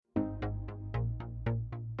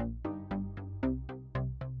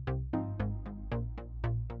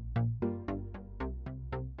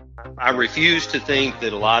I refuse to think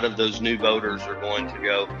that a lot of those new boaters are going to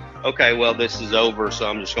go, okay, well, this is over, so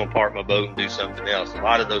I'm just going to park my boat and do something else. A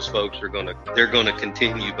lot of those folks they're going to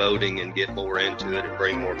continue boating and get more into it and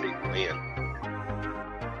bring more people in.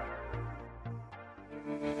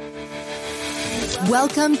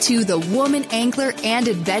 Welcome to the Woman Angler and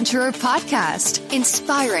Adventurer podcast,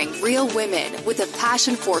 inspiring real women with a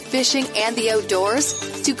passion for fishing and the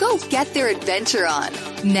outdoors to go get their adventure on.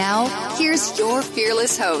 Now, here's your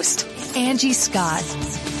fearless host, Angie Scott.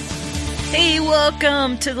 Hey,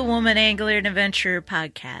 welcome to the Woman Angler and Adventurer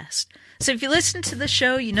podcast. So if you listen to the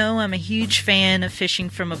show, you know I'm a huge fan of fishing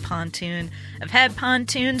from a pontoon. I've had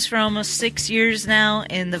pontoons for almost 6 years now,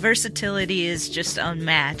 and the versatility is just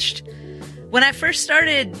unmatched. When I first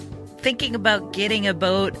started thinking about getting a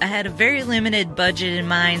boat, I had a very limited budget in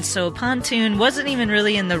mind, so a pontoon wasn't even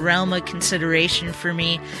really in the realm of consideration for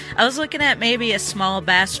me. I was looking at maybe a small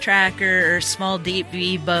bass tracker or a small deep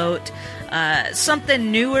V boat,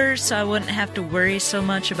 something newer so I wouldn't have to worry so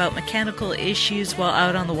much about mechanical issues while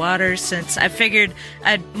out on the water, since I figured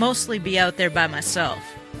I'd mostly be out there by myself.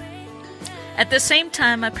 At the same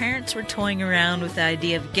time, my parents were toying around with the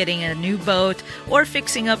idea of getting a new boat or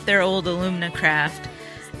fixing up their old alumina craft.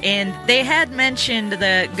 And they had mentioned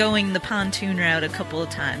going the pontoon route a couple of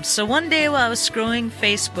times. So one day while I was scrolling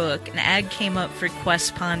Facebook, an ad came up for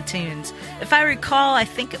Qwest pontoons. If I recall, I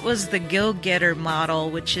think it was the Go-Getter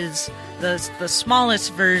model, which is the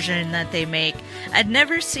smallest version that they make. I'd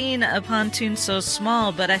never seen a pontoon so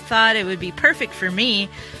small, but I thought it would be perfect for me.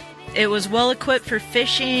 It was well equipped for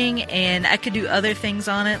fishing, and I could do other things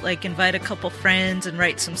on it, like invite a couple friends and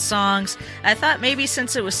write some songs. I thought maybe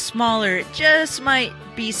since it was smaller, it just might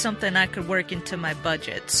be something I could work into my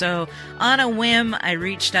budget. So on a whim, I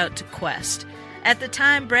reached out to Qwest. At the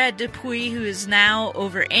time, Brad Dupuy, who is now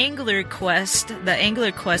over Angler Qwest, the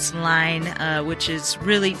Angler Qwest line, which is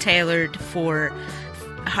really tailored for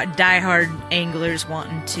diehard anglers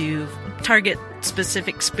wanting to target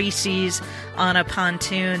specific species on a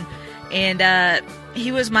pontoon, and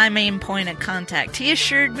he was my main point of contact. He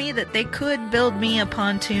assured me that they could build me a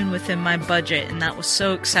pontoon within my budget, and that was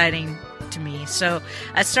so exciting to me. So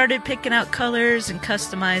I started picking out colors and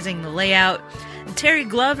customizing the layout. And Terry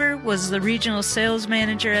Glover was the regional sales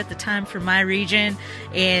manager at the time for my region,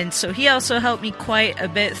 and so he also helped me quite a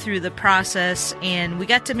bit through the process, and we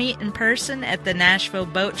got to meet in person at the Nashville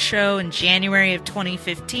Boat Show in January of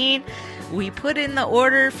 2015. We put in the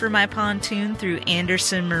order for my pontoon through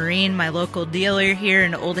Anderson Marine, my local dealer here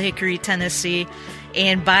in Old Hickory, Tennessee.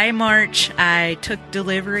 And by March, I took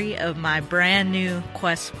delivery of my brand new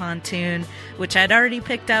Qwest pontoon, which I'd already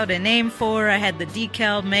picked out a name for. I had the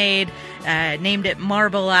decal made, named it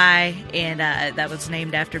Marble Eye, and that was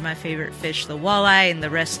named after my favorite fish, the walleye, and the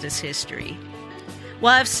rest is history.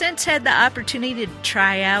 Well, I've since had the opportunity to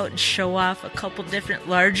try out and show off a couple different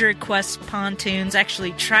larger Qwest pontoons,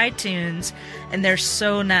 actually tri-toons, and they're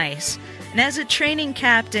so nice. And as a training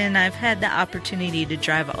captain, I've had the opportunity to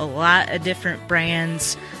drive a lot of different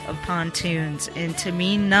brands of pontoons, and to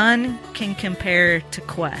me, none can compare to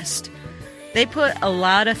Qwest. They put a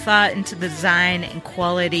lot of thought into design and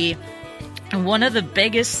quality, and one of the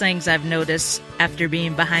biggest things I've noticed after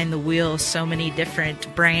being behind the wheel of so many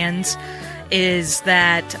different brands is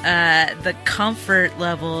that the comfort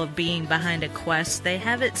level of being behind a Qwest, they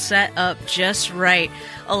have it set up just right.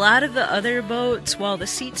 A lot of the other boats, while the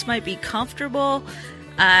seats might be comfortable,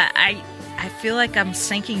 I feel like I'm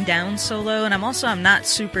sinking down so low, and I'm not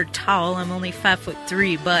super tall. I'm only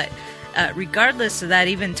 5'3", but regardless of that,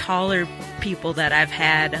 even taller people that I've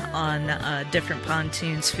had on different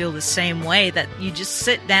pontoons feel the same way, that you just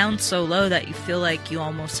sit down so low that you feel like you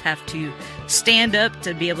almost have to stand up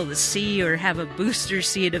to be able to see, or have a booster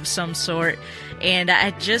seat of some sort. And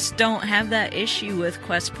I just don't have that issue with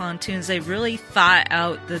Qwest pontoons. They really thought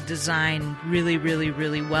out the design really, really,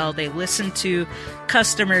 really well. They listen to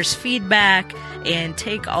customers' feedback and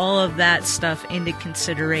take all of that stuff into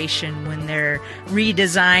consideration when they're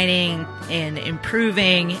redesigning and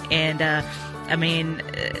improving. And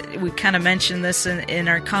we kind of mentioned this in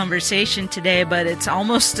our conversation today, but it's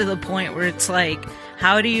almost to the point where it's like,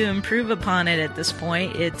 how do you improve upon it at this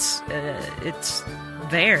point? It's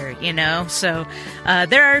there, you know? So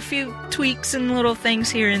there are a few tweaks and little things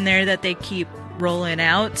here and there that they keep rolling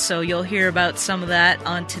out. So you'll hear about some of that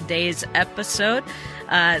on today's episode.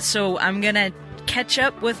 So I'm going to catch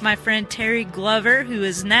up with my friend Terry Glover, who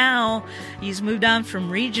is now, he's moved on from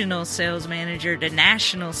regional sales manager to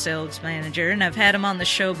national sales manager, and I've had him on the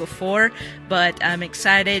show before, but I'm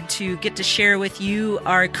excited to get to share with you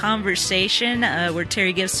our conversation where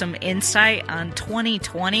Terry gives some insight on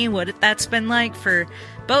 2020, what that's been like for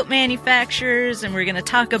boat manufacturers, and we're going to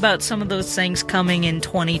talk about some of those things coming in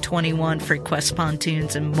 2021 for Qwest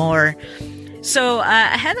pontoons and more. So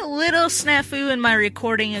I had a little snafu in my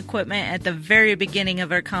recording equipment at the very beginning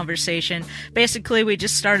of our conversation. Basically, we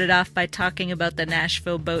just started off by talking about the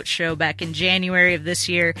Nashville Boat Show back in January of this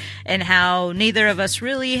year and how neither of us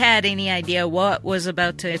really had any idea what was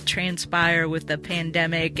about to transpire with the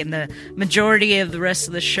pandemic and the majority of the rest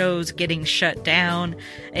of the shows getting shut down.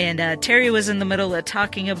 And Terry was in the middle of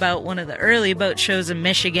talking about one of the early boat shows in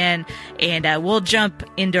Michigan, and we'll jump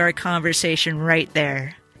into our conversation right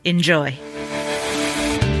there. Enjoy.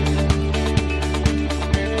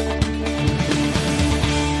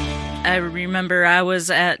 I remember I was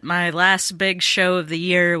at my last big show of the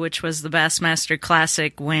year, which was the Bassmaster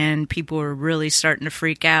Classic, when people were really starting to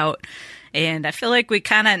freak out. And I feel like we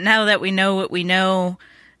kind of, now that we know what we know,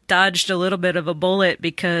 dodged a little bit of a bullet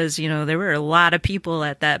because, you know, there were a lot of people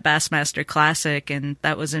at that Bassmaster Classic, and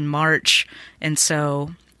that was in March. And so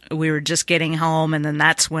we were just getting home, and then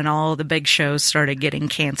that's when all the big shows started getting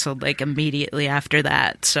canceled, like immediately after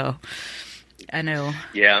that. So I know.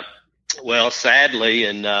 Yeah. Well, sadly,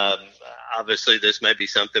 and obviously this may be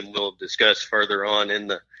something we'll discuss further on in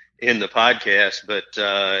the podcast, but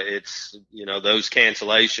it's, you know, those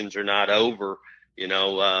cancellations are not over, you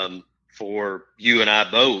know, for you and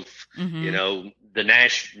I both. Mm-hmm. You know, the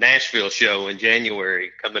Nashville show in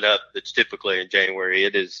January coming up, that's typically in January,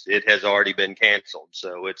 it has already been canceled,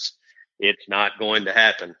 so it's not going to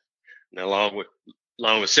happen. And along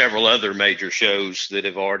with several other major shows that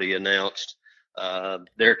have already announced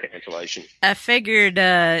their cancellation. I figured,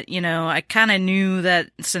 you know, I kind of knew that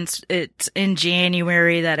since it's in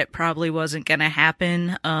January that it probably wasn't going to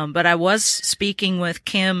happen. But I was speaking with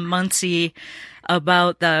Kim Muncie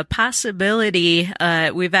about the possibility,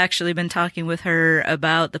 we've actually been talking with her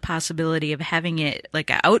about the possibility of having it like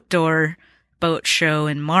an outdoor boat show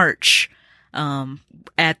in March,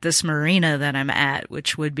 at this marina that I'm at,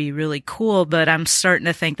 which would be really cool, but I'm starting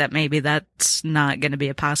to think that maybe that's not going to be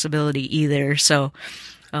a possibility either. So,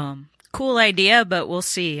 cool idea, but we'll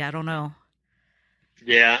see. I don't know.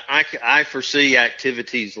 Yeah, I foresee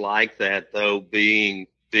activities like that though being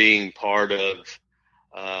part of,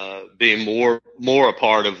 being more a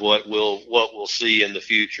part of what we'll see in the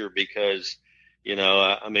future, because, you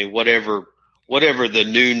know, I mean, whatever the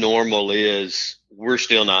new normal is, we're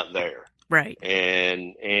still not there. Right.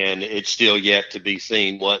 And it's still yet to be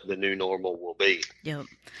seen what the new normal will be. Yep.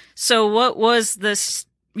 So what was this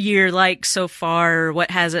year like so far? What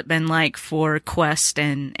has it been like for Qwest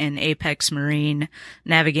and Apex Marine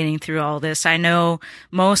navigating through all this? I know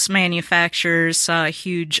most manufacturers saw a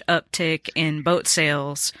huge uptick in boat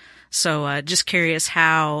sales. So just curious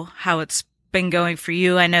how it's been going for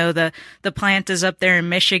you. I know the plant is up there in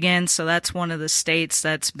Michigan, so that's one of the states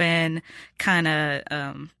that's been kind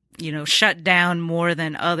of you know, shut down more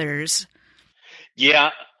than others.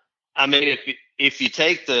 Yeah, I mean, if you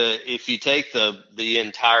take the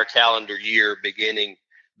entire calendar year beginning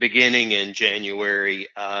in January,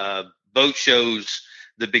 boat shows,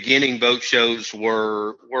 the beginning boat shows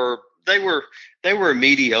were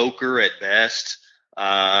mediocre at best.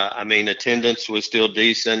 I mean, attendance was still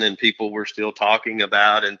decent, and people were still talking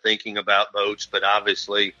about and thinking about boats, but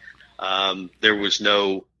obviously there was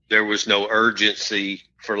no urgency,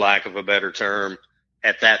 for lack of a better term,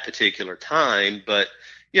 at that particular time. But,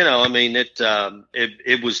 you know, I mean,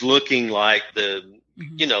 it was looking like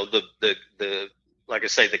you know, the like I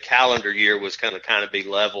say, the calendar year was kind of be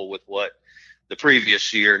level with what the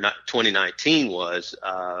previous year, 2019 was.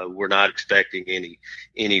 We're not expecting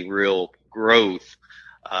any real growth.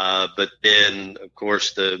 But then, of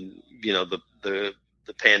course, the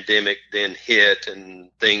pandemic then hit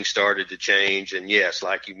and things started to change. And yes,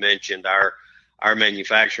 like you mentioned, our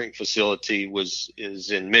manufacturing facility is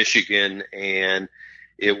in Michigan, and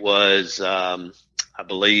it was, I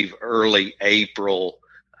believe, early April.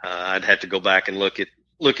 I'd have to go back and look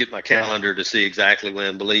at my calendar to see exactly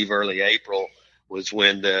when. I believe early April was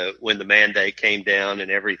when the mandate came down and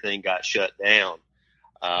everything got shut down.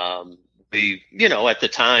 We, you know, at the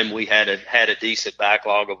time we had a decent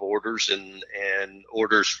backlog of orders and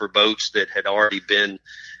orders for boats that had already been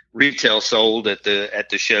retail sold at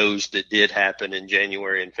the shows that did happen in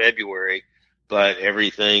January and February, but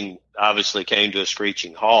everything obviously came to a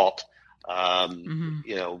screeching halt.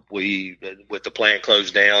 You know, with the plant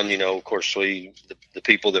closed down, you know, of course the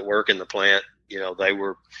people that work in the plant,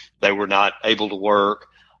 they were not able to work.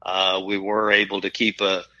 We were able to keep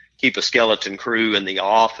a skeleton crew in the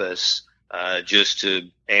office, just to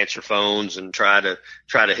answer phones and try to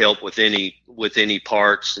help with any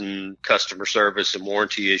parts and customer service and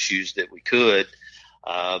warranty issues that we could.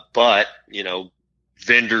 But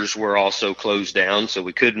vendors were also closed down, so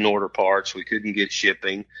we couldn't order parts. We couldn't get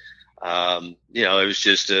shipping. It was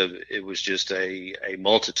just a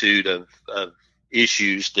multitude of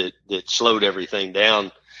issues that slowed everything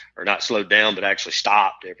down, or not slowed down, but actually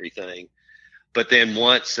stopped everything. But then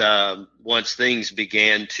once things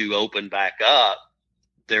began to open back up,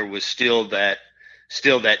 there was still that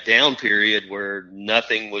down period where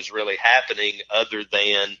nothing was really happening other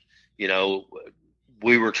than,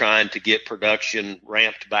 we were trying to get production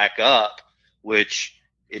ramped back up, which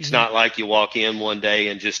it's Mm-hmm. not like you walk in one day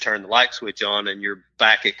and just turn the light switch on and you're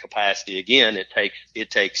back at capacity again. It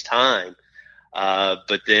takes time.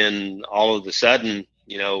 But then all of a sudden,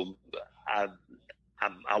 I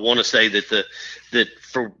want to say that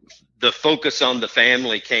for the focus on the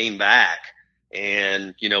family came back,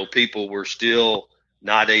 and people were still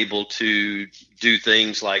not able to do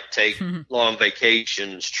things like take long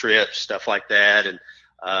vacations, trips, stuff like that, and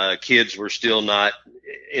kids were still not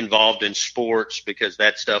involved in sports because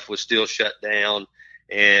that stuff was still shut down.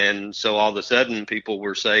 And so all of a sudden people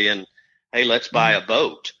were saying, hey, let's buy a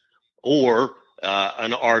boat or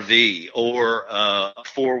an RV or a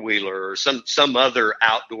four-wheeler or some other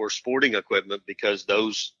outdoor sporting equipment, because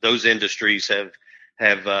those industries have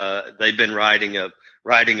they've been riding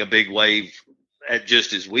a big wave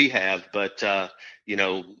just as we have. But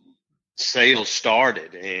sales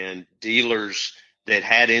started, and dealers that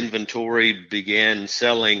had inventory began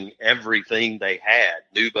selling everything they had: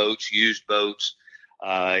 new boats, used boats,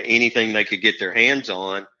 anything they could get their hands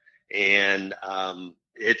on. And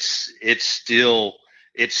it's still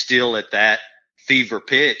at that fever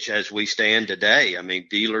pitch as we stand today. I mean,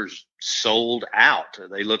 dealers sold out.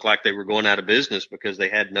 They looked like they were going out of business because they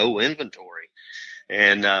had no inventory.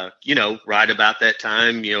 And right about that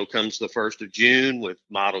time, comes the 1st of June with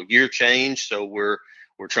model year change. So we're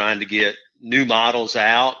trying to get new models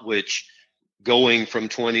out, which going from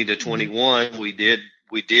 20 to 21, we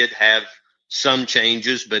did have some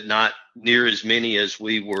changes, but not near as many as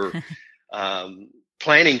we were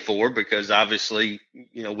planning for, because obviously,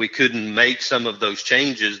 we couldn't make some of those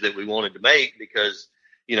changes that we wanted to make because,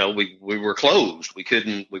 we were closed. We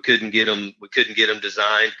couldn't get them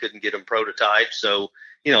designed, couldn't get them prototyped. So,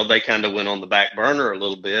 they kind of went on the back burner a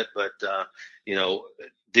little bit, but,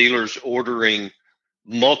 dealers ordering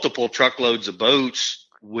multiple truckloads of boats,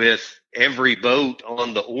 with every boat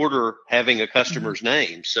on the order having a customer's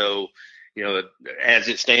name. So, as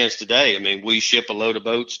it stands today, I mean, we ship a load of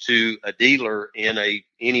boats to a dealer in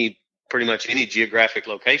pretty much any geographic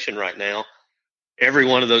location right now. Every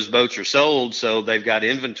one of those boats are sold, so they've got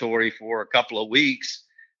inventory for a couple of weeks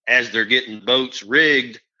as they're getting boats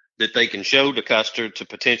rigged that they can show to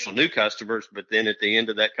potential new customers. But then at the end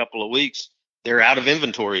of that couple of weeks, they're out of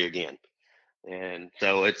inventory again. And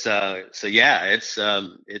so it's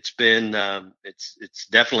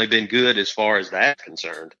definitely been good as far as that's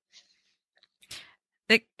concerned.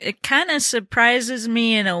 It kind of surprises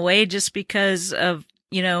me in a way, just because of,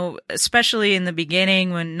 especially in the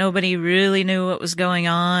beginning when nobody really knew what was going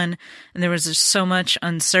on and there was just so much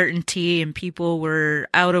uncertainty and people were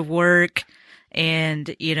out of work.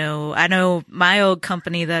 And, I know my old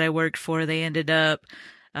company that I worked for, they ended up,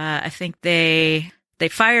 I think they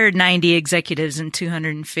fired 90 executives and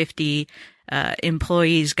 250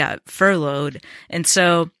 employees got furloughed. And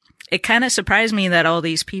so it kind of surprised me that all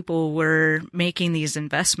these people were making these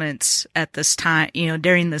investments at this time,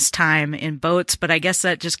 during this time in boats. But I guess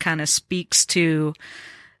that just kind of speaks to,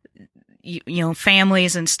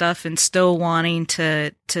 families and stuff, and still wanting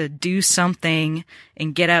to do something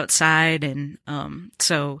and get outside. And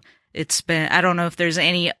so it's been, I don't know if there's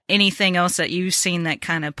anything else that you've seen that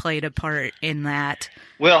kind of played a part in that.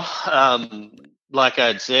 Well, like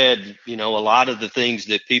I'd said, a lot of the things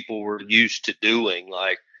that people were used to doing,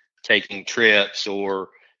 like taking trips, or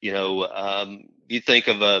you think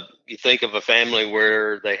of a family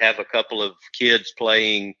where they have a couple of kids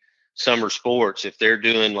playing summer sports. If they're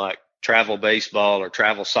doing like travel baseball or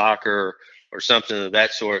travel soccer or something of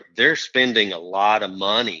that sort, they're spending a lot of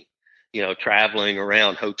money, traveling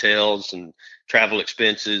around hotels and travel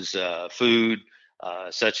expenses, food,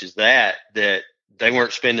 such as that they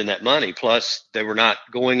weren't spending that money. Plus they were not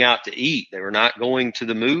going out to eat. They were not going to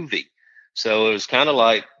the movie. So it was kind of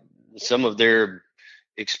like some of their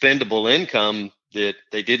expendable income that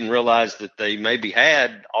they didn't realize that they maybe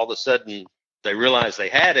had. All of a sudden they realized they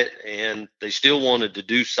had it, and they still wanted to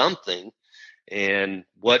do something. And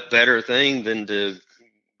what better thing than to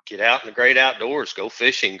get out in the great outdoors, go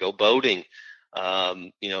fishing, go boating,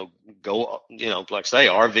 go, like I say,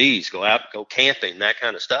 RVs, go out, go camping, that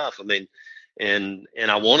kind of stuff. I mean, and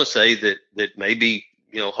I want to say that maybe,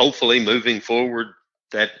 hopefully moving forward,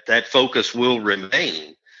 that focus will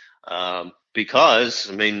remain. Because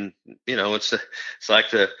I mean, it's like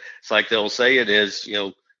the old saying is,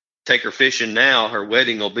 take her fishing now, her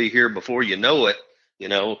wedding will be here before you know it.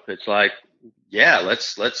 It's like, yeah,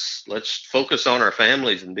 let's focus on our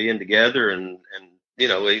families and being together, and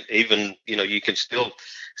even you can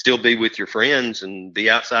still be with your friends and be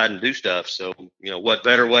outside and do stuff. So what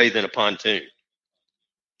better way than a pontoon?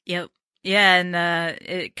 Yep. Yeah, and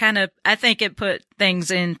it kind of, I think it put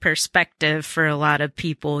things in perspective for a lot of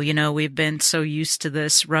people. We've been so used to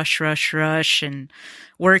this rush and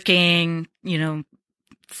working,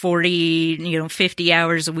 40, 50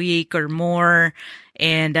 hours a week or more.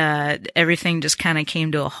 And everything just kind of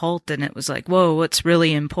came to a halt, and it was like, whoa, what's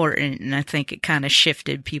really important? And I think it kind of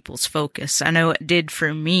shifted people's focus. I know it did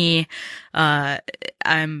for me.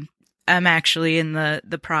 I'm actually in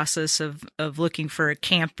the process of looking for a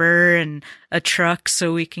camper and a truck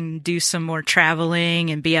so we can do some more traveling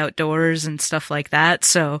and be outdoors and stuff like that.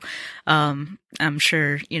 So, I'm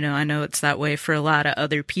sure, I know it's that way for a lot of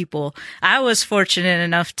other people. I was fortunate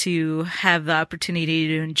enough to have the opportunity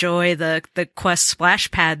to enjoy the Qwest splash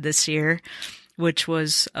pad this year, which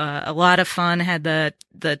was a lot of fun. Had the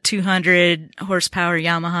 200 horsepower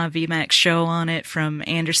Yamaha VMAX show on it from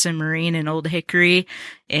Anderson Marine in Old Hickory,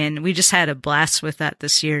 and we just had a blast with that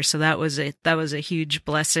this year. So that was a huge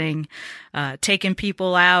blessing. Taking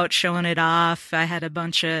people out, showing it off. I had a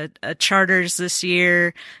bunch of charters this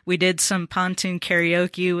year. We did some pontoon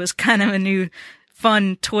karaoke. It was kind of a new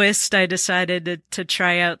fun twist I decided to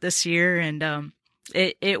try out this year, and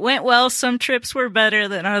it went well. Some trips were better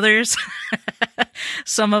than others.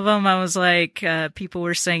 Some of them I was like, people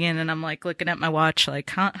were singing, and I'm like looking at my watch, like,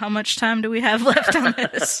 how much time do we have left on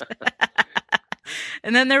this?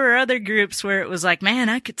 And then there were other groups where it was like, man,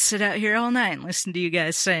 I could sit out here all night and listen to you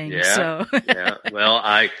guys sing. Yeah. So Yeah. Well,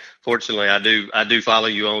 fortunately I do follow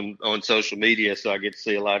you on social media, so I get to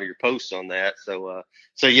see a lot of your posts on that. So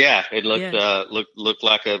yeah, it looked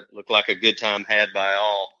like a good time had by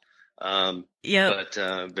all. Yeah.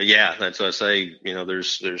 But yeah, that's what I say.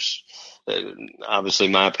 There's obviously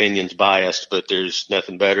my opinion's biased, but there's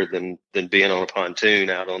nothing better than being on a pontoon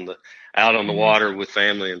out on the water with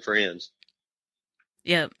family and friends.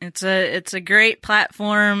 Yeah, it's a great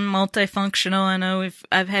platform, multifunctional. I know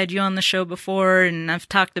I've had you on the show before, and I've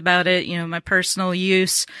talked about it. My personal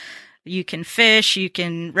use. You can fish, you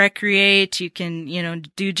can recreate, you can,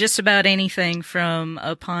 do just about anything from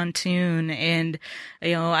a pontoon. And,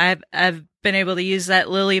 I've been able to use that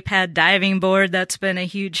lily pad diving board. That's been a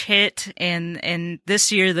huge hit. And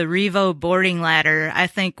this year, the Revo boarding ladder, I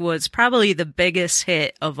think, was probably the biggest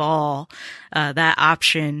hit of all. That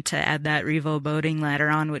option to add that Revo boating ladder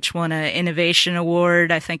on, which won an innovation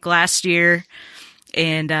award, I think, last year.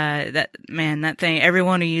 And that thing,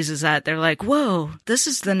 everyone who uses that, they're like, whoa, this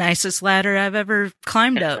is the nicest ladder I've ever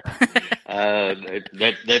climbed up.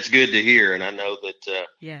 That's good to hear. And I know that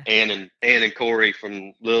Ann and Corey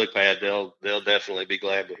from Lilypad, they'll definitely be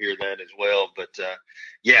glad to hear that as well. But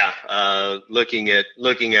looking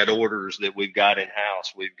at orders that we've got in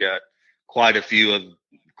house, we've got quite a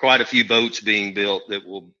few boats being built that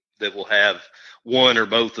will have one or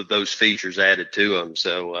both of those features added to them.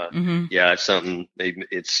 So, it's something,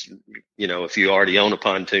 it's, if you already own a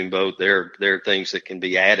pontoon boat, there are things that can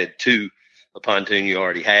be added to a pontoon you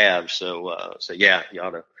already have. So yeah, you ought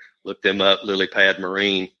to look them up, Lilypad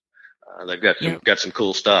Marine. They've got some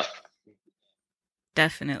cool stuff.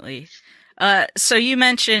 Definitely. So you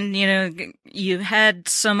mentioned, you had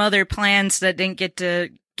some other plans that didn't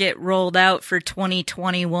get rolled out for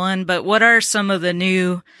 2021, but what are some of the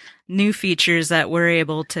new features that we're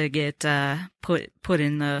able to get put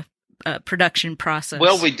in the production process?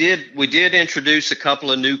 Well, we did introduce a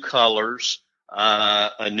couple of new colors.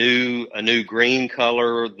 A new green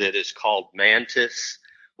color that is called Mantis,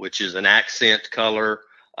 which is an accent color.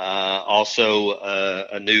 Also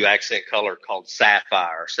a new accent color called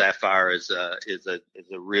Sapphire. Sapphire is a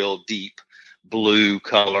real deep blue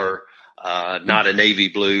color, not a navy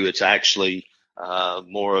blue. It's actually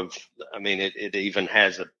more of, it even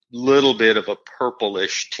has a little bit of a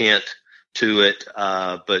purplish tint to it,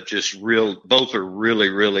 but both are really,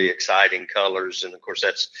 really exciting colors. And of course,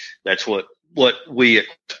 that's what we at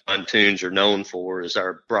Pontoons are known for, is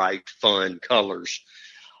our bright, fun colors.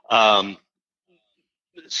 Some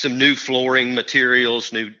new flooring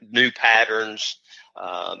materials, new patterns,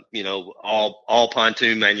 All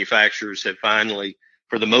pontoon manufacturers have finally,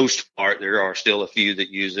 for the most part, there are still a few that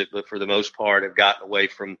use it, but for the most part have gotten away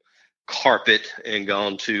from carpet and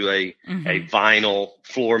gone to a vinyl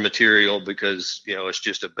floor material because, it's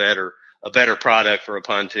just a better product for a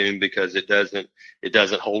pontoon because it doesn't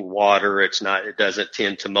hold water. It doesn't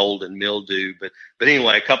tend to mold and mildew. But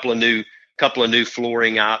anyway, a couple of new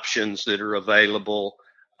flooring options that are available.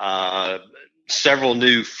 Several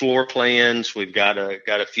new floor plans. We've got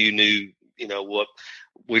a few new, what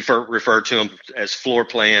we refer to them as floor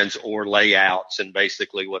plans or layouts. And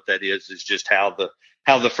basically what that is just how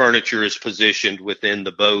the furniture is positioned within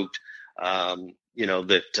the boat.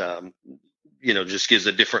 Just gives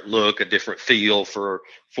a different look, a different feel for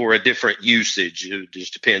a different usage. It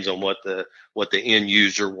just depends on what the end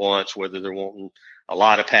user wants, whether they're wanting a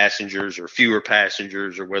lot of passengers or fewer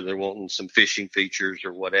passengers, or whether they're wanting some fishing features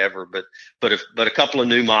or whatever. But a couple of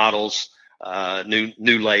new models,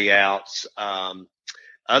 new layouts.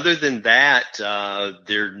 Other than that,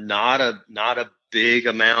 they're not a big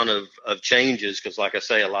amount of changes because, like I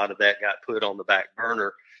say, a lot of that got put on the back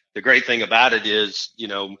burner. The great thing about it is,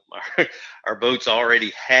 our boats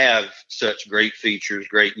already have such great features,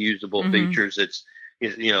 great usable features.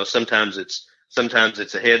 Sometimes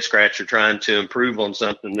it's a head scratcher trying to improve on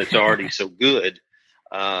something that's already so good.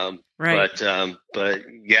 Right. But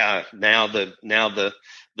yeah, now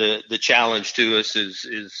the challenge to us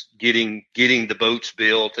is getting the boats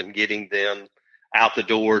built and getting them out the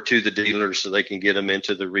door to the dealers so they can get them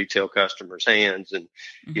into the retail customers' hands. And,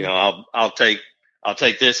 I'll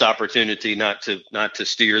take this opportunity not to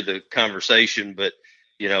steer the conversation, but,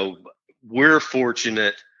 we're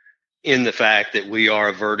fortunate in the fact that we are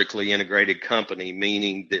a vertically integrated company,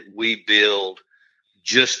 meaning that we build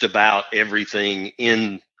just about everything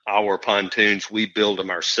in our pontoons. We build them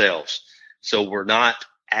ourselves. So we're not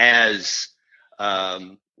as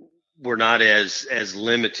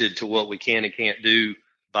limited to what we can and can't do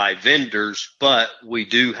by vendors, but we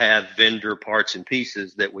do have vendor parts and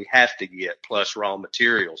pieces that we have to get, plus raw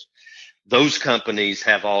materials. Those companies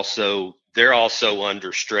they're also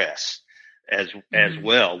under stress as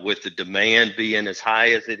well, with the demand being as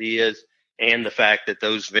high as it is, and the fact that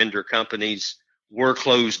those vendor companies were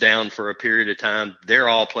closed down for a period of time. They're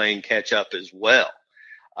all playing catch up as well.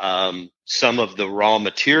 Some of the raw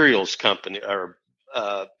materials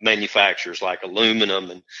manufacturers like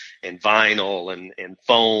aluminum and vinyl and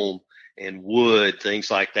foam and wood,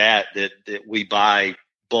 things like that we buy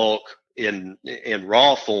bulk in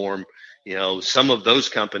raw form. Some of those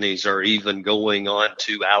companies are even going on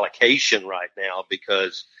to allocation right now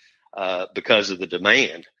because of the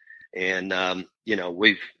demand. And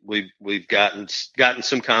we've gotten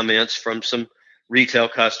some comments from some retail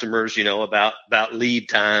customers, about lead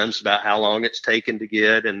times, about how long it's taken to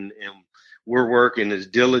get, and we're working as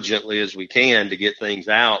diligently as we can to get things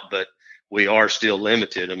out, but we are still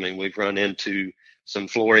limited. I mean, we've run into some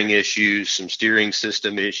flooring issues, some steering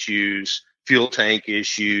system issues, fuel tank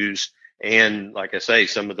issues, and like I say,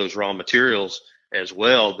 some of those raw materials as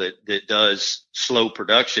well that does slow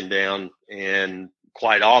production down. And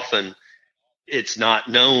quite often it's not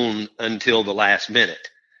known until the last minute.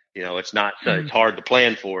 It's not, it's hard to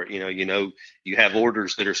plan for it. You have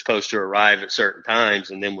orders that are supposed to arrive at certain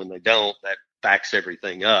times, and then when they don't, that backs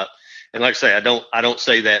everything up. And like I say, I don't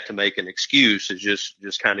say that to make an excuse. It's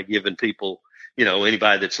just kind of giving people,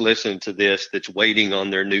 anybody that's listening to this, that's waiting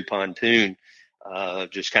on their new pontoon,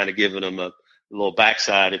 just kind of giving them a little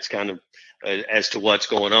backside. It's kind of as to what's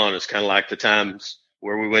going on. It's kind of like the times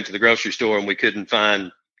where we went to the grocery store and we couldn't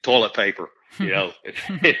find toilet paper.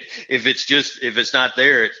 If it's not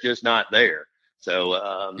there, it's just not there.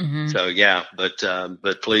 So yeah,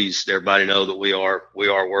 but please, everybody know that we are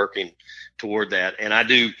working toward that. And I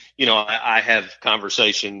do, I have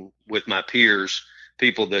conversation with my peers,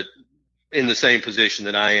 people that in the same position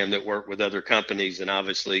that I am, that work with other companies, and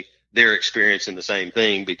obviously they're experiencing the same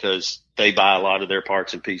thing because they buy a lot of their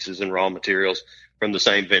parts and pieces and raw materials from the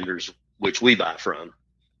same vendors which we buy from.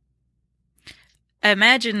 I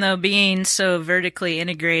imagine, though, being so vertically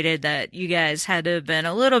integrated that you guys had to have been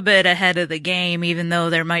a little bit ahead of the game, even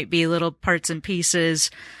though there might be little parts and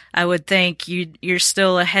pieces. I would think you're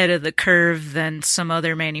still ahead of the curve than some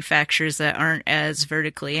other manufacturers that aren't as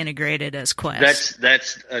vertically integrated as Qwest.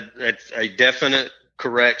 That's a definite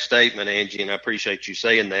correct statement, Angie, and I appreciate you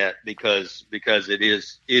saying that because it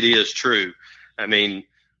is true. I mean,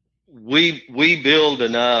 we build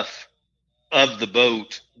enough of the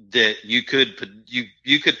boat that you could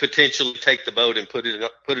potentially take the boat and put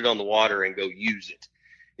it on the water and go use it.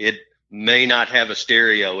 It may not have a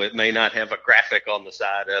stereo. It may not have a graphic on the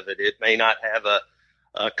side of it. It may not have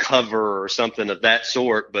a cover or something of that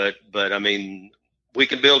sort. But I mean, we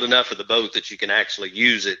can build enough of the boat that you can actually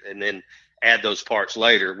use it and then add those parts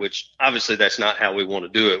later, which obviously that's not how we want to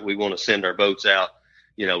do it. We want to send our boats out,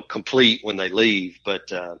 complete when they leave.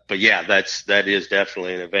 But yeah, that is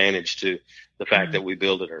definitely an advantage to the fact that we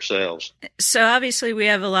build it ourselves. So obviously we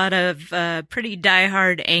have a lot of pretty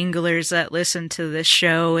diehard anglers that listen to this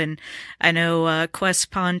show, and I know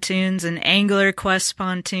Qwest pontoons and Angler Qwest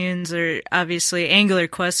pontoons are obviously Angler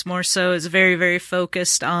Qwest more so is very, very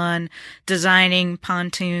focused on designing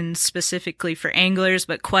pontoons specifically for anglers,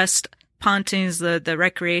 but Qwest pontoons, the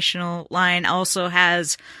recreational line, also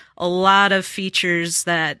has a lot of features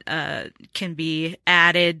that can be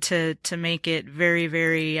added to make it very,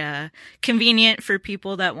 very convenient for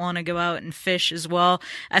people that want to go out and fish as well.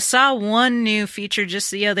 I saw one new feature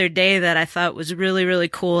just the other day that I thought was really, really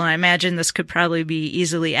cool, and I imagine this could probably be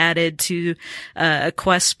easily added to a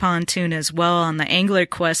Qwest pontoon as well. On the Angler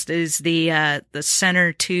Qwest is the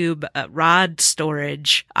center tube rod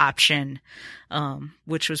storage option,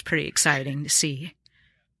 which was pretty exciting to see.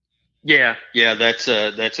 Yeah, that's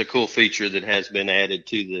a cool feature that has been added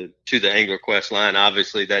to the Angler Qwest line.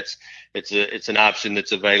 Obviously, it's an option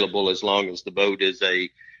that's available as long as the boat is a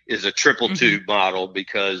triple tube model,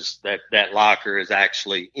 because that locker is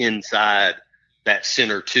actually inside that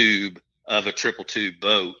center tube of a triple tube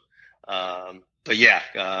boat. But yeah,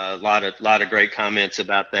 a lot of great comments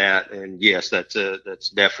about that, and yes, that's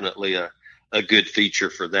definitely a good feature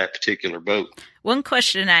for that particular boat. One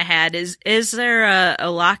question I had is there a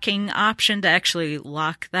locking option to actually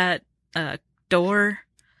lock that door?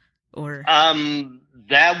 Or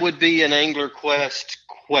that would be an Angler Qwest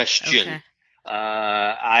question. Okay.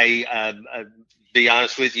 I be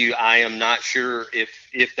honest with you, I am not sure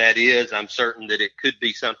if that is. I'm certain that it could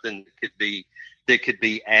be something that could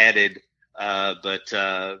be added. But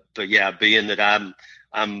yeah, being that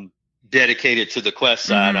I'm dedicated to the Qwest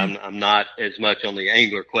side, I'm not as much on the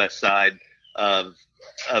Angler Qwest side of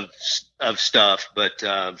stuff, but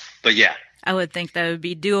yeah, I would think that would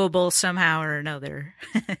be doable somehow or another.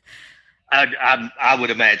 I would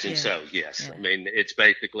imagine so. Yes. Yeah. I mean, it's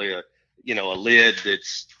basically a lid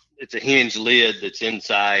it's a hinge lid that's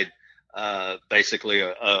inside, basically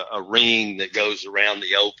a ring that goes around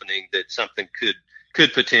the opening that something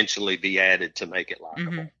could potentially be added to make it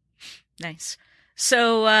lockable. Nice.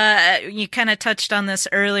 So, you kind of touched on this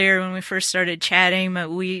earlier when we first started chatting, but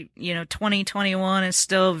 2021 is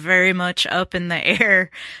still very much up in the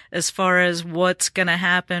air as far as what's going to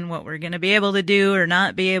happen, what we're going to be able to do or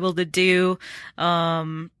not be able to do.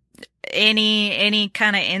 Any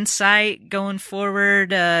kind of insight going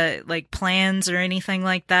forward, like plans or anything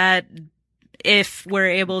like that, if we're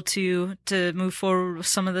able to move forward with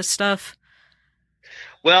some of this stuff?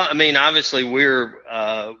 Well, I mean, obviously we're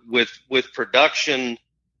with production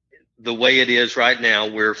the way it is right now,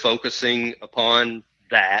 we're focusing upon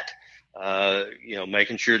that,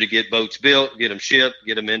 making sure to get boats built, get them shipped,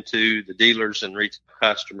 get them into the dealers and retail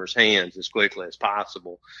customers' hands as quickly as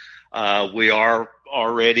possible. We are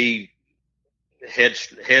already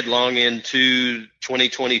headlong into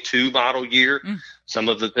 2022 model year. Some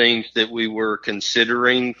of the things that we were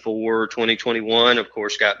considering for 2021, of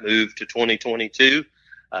course, got moved to 2022.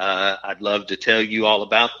 I'd love to tell you all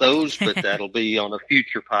about those, but that'll be on a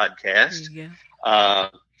future podcast.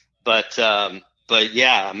 But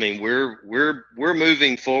yeah, I mean, we're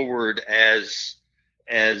moving forward as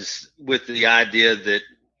with the idea that,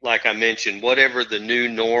 like I mentioned, whatever the new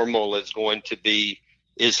normal is going to be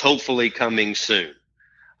is hopefully coming soon.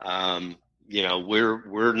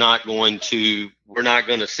 We're not going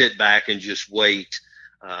to sit back and just wait.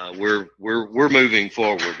 We're moving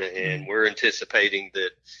forward, and we're anticipating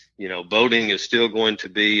that, boating is still going to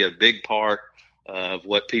be a big part of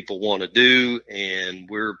what people want to do. And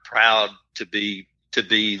we're proud to be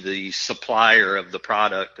the supplier of the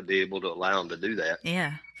product to be able to allow them to do that.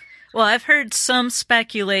 Yeah. Well, I've heard some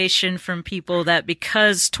speculation from people that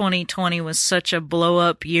because 2020 was such a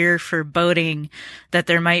blow-up year for boating, that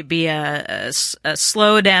there might be a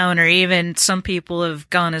slowdown, or even some people have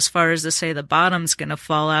gone as far as to say the bottom's going to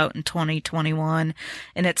fall out in 2021.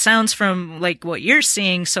 And it sounds from like what you're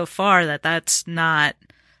seeing so far that that's not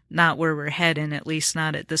where we're heading, at least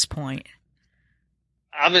not at this point.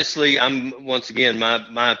 Obviously, once again,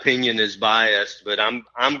 my opinion is biased, but I'm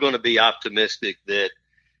going to be optimistic that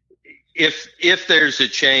if there's a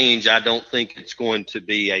change, I don't think it's going to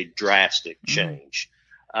be a drastic change.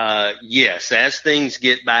 Yes, as things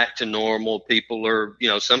get back to normal,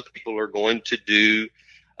 some people are going to do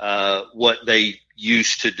what they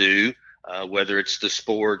used to do, whether it's the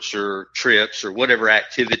sports or trips or whatever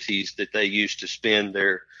activities that they used to spend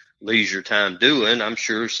their leisure time doing. I'm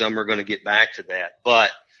sure some are going to get back to that,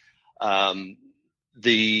 but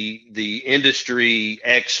the industry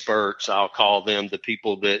experts, I'll call them, the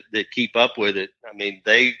people that keep up with it. I mean,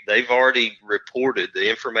 they've already reported, the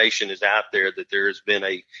information is out there, that there has been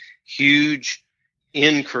a huge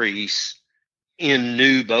increase in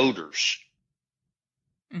new boaters.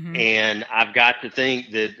 Mm-hmm. And I've got to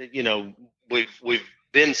think that, you know, we've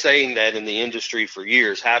been saying that in the industry for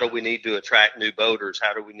years. How do we need to attract new boaters?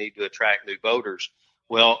 How do we need to attract new boaters?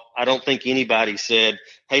 Well, I don't think anybody said,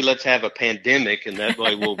 hey, let's have a pandemic and that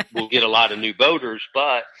way we'll get a lot of new boaters.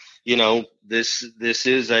 But, you know, this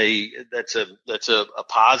is that's a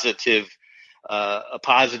positive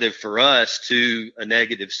for us to a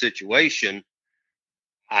negative situation.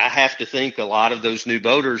 I have to think a lot of those new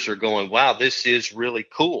boaters are going, wow, this is really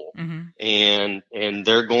cool. Mm-hmm. And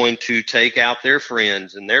they're going to take out their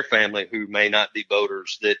friends and their family who may not be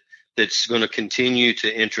boaters, that's going to continue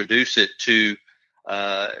to introduce it to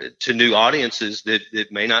new audiences that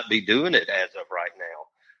may not be doing it as of right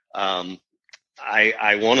now.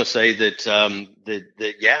 I want to say that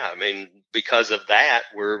yeah, I mean, because of that,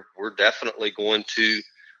 we're definitely going to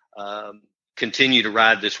continue to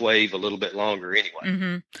ride this wave a little bit longer anyway. Mm-hmm.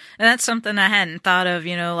 And that's something I hadn't thought of.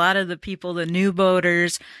 You know, a lot of the people, the new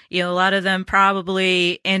boaters, you know, a lot of them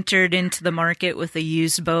probably entered into the market with a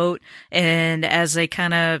used boat, and as they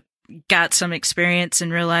kind of got some experience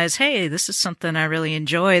and realized, hey, this is something I really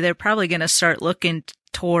enjoy, they're probably going to start looking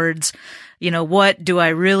towards, you know, what do I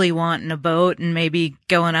really want in a boat, and maybe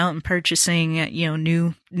going out and purchasing, you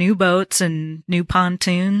know, new boats and new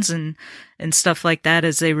pontoons and stuff like that,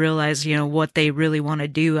 as they realize, you know, what they really want to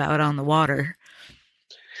do out on the water.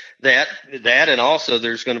 That, and also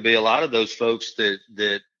there's going to be a lot of those folks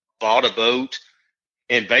that bought a boat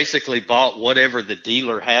and basically bought whatever the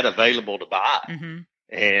dealer had available to buy. Mm-hmm.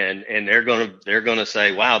 And they're gonna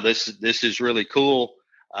say, wow, this is really cool.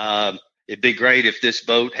 It'd be great if this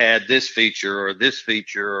boat had this feature,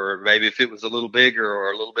 or maybe if it was a little bigger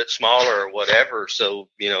or a little bit smaller or whatever. So,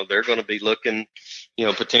 you know, they're going to be looking, you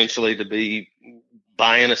know, potentially to be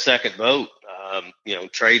buying a second boat, you know,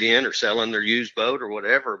 trade in or selling their used boat or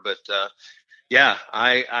whatever. But yeah,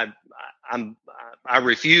 I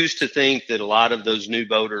refuse to think that a lot of those new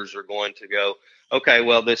boaters are going to go, okay,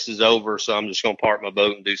 well, this is over, so I'm just going to park my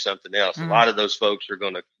boat and do something else. Mm-hmm. A lot of those folks they're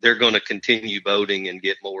going to continue boating and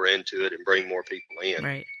get more into it and bring more people in.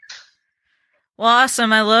 Right. Well,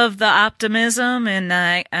 awesome. I love the optimism, and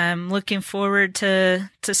I'm looking forward to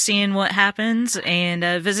seeing what happens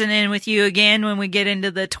and visiting with you again when we get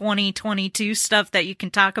into the 2022 stuff that you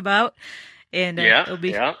can talk about. And it'll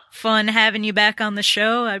be fun having you back on the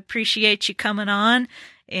show. I appreciate you coming on,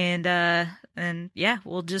 and yeah,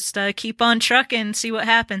 we'll just keep on trucking and see what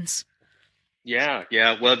happens. Yeah.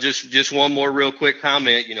 Well, just one more real quick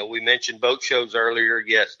comment. You know, we mentioned boat shows earlier.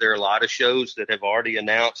 Yes, there are a lot of shows that have already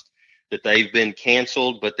announced that they've been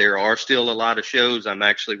canceled, but there are still a lot of shows. I'm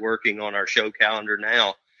actually working on our show calendar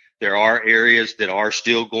now. There are areas that are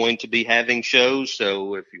still going to be having shows.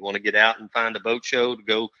 So if you want to get out and find a boat show to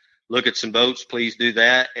go look at some boats, please do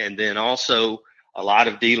that. And then also, a lot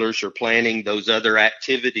of dealers are planning those other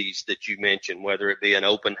activities that you mentioned, whether it be an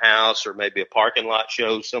open house or maybe a parking lot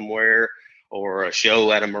show somewhere or a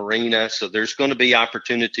show at a marina. So there's going to be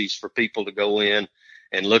opportunities for people to go in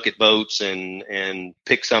and look at boats and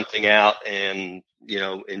pick something out and, you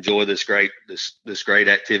know, enjoy this great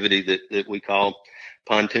activity that we call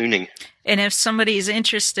pontooning. And if somebody's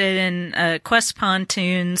interested in Qwest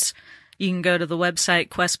pontoons, you can go to the website,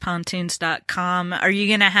 qwestpontoons.com. Are you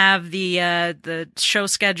going to have the show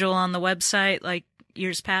schedule on the website like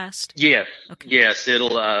years past? Yes. Okay. Yes.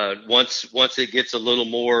 It'll, once it gets a little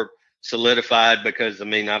more solidified, because I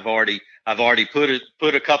mean, I've already put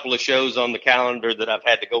a couple of shows on the calendar that I've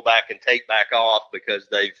had to go back and take back off, because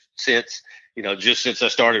they've since, you know, just since I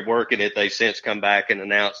started working it, they've since come back and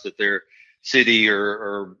announced that their city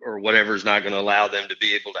or whatever is not going to allow them to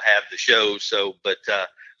be able to have the show. So,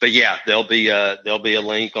 but yeah, there'll be a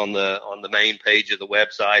link on the main page of the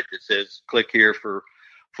website that says click here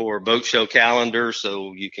for boat show calendar.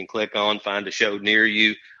 So you can click on, find a show near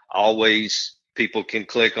you. Always people can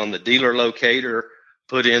click on the dealer locator,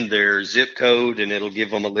 put in their zip code, and it'll give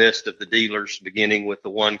them a list of the dealers beginning with the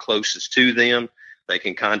one closest to them. They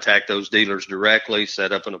can contact those dealers directly,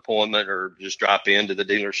 set up an appointment, or just drop into the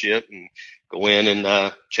dealership and go in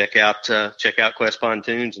and check out Qwest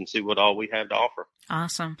Pontoons and see what all we have to offer.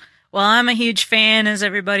 Awesome. Well, I'm a huge fan, as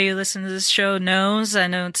everybody who listens to this show knows. I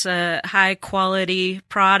know it's a high quality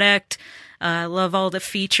product. I love all the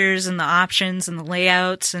features and the options and the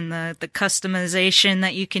layouts and the customization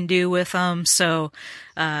that you can do with them. So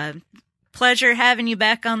pleasure having you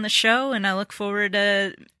back on the show, and I look forward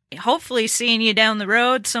to hopefully seeing you down the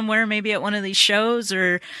road somewhere, maybe at one of these shows,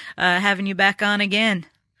 or having you back on again.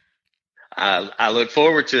 I look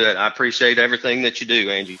forward to it. I appreciate everything that you do,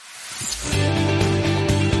 Angie.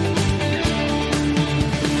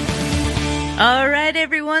 All right,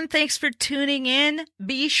 everyone. Thanks for tuning in.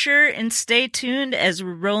 Be sure and stay tuned as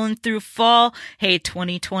we're rolling through fall. Hey,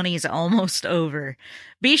 2020 is almost over.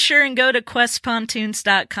 Be sure and go to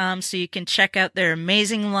QwestPontoons.com so you can check out their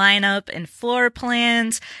amazing lineup and floor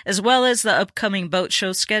plans, as well as the upcoming boat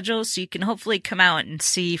show schedule, so you can hopefully come out and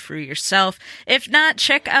see for yourself. If not,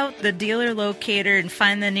 check out the dealer locator and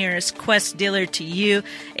find the nearest Qwest dealer to you,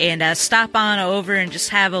 and stop on over and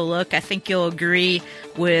just have a look. I think you'll agree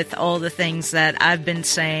with all the things that I've been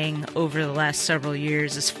saying over the last several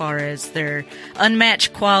years as far as their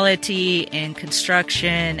unmatched quality and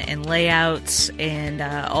construction and layouts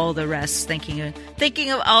and all the rest,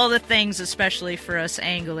 thinking of all the things, especially for us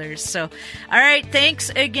anglers. So, all right, thanks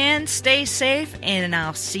again. Stay safe, and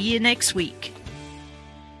I'll see you next week.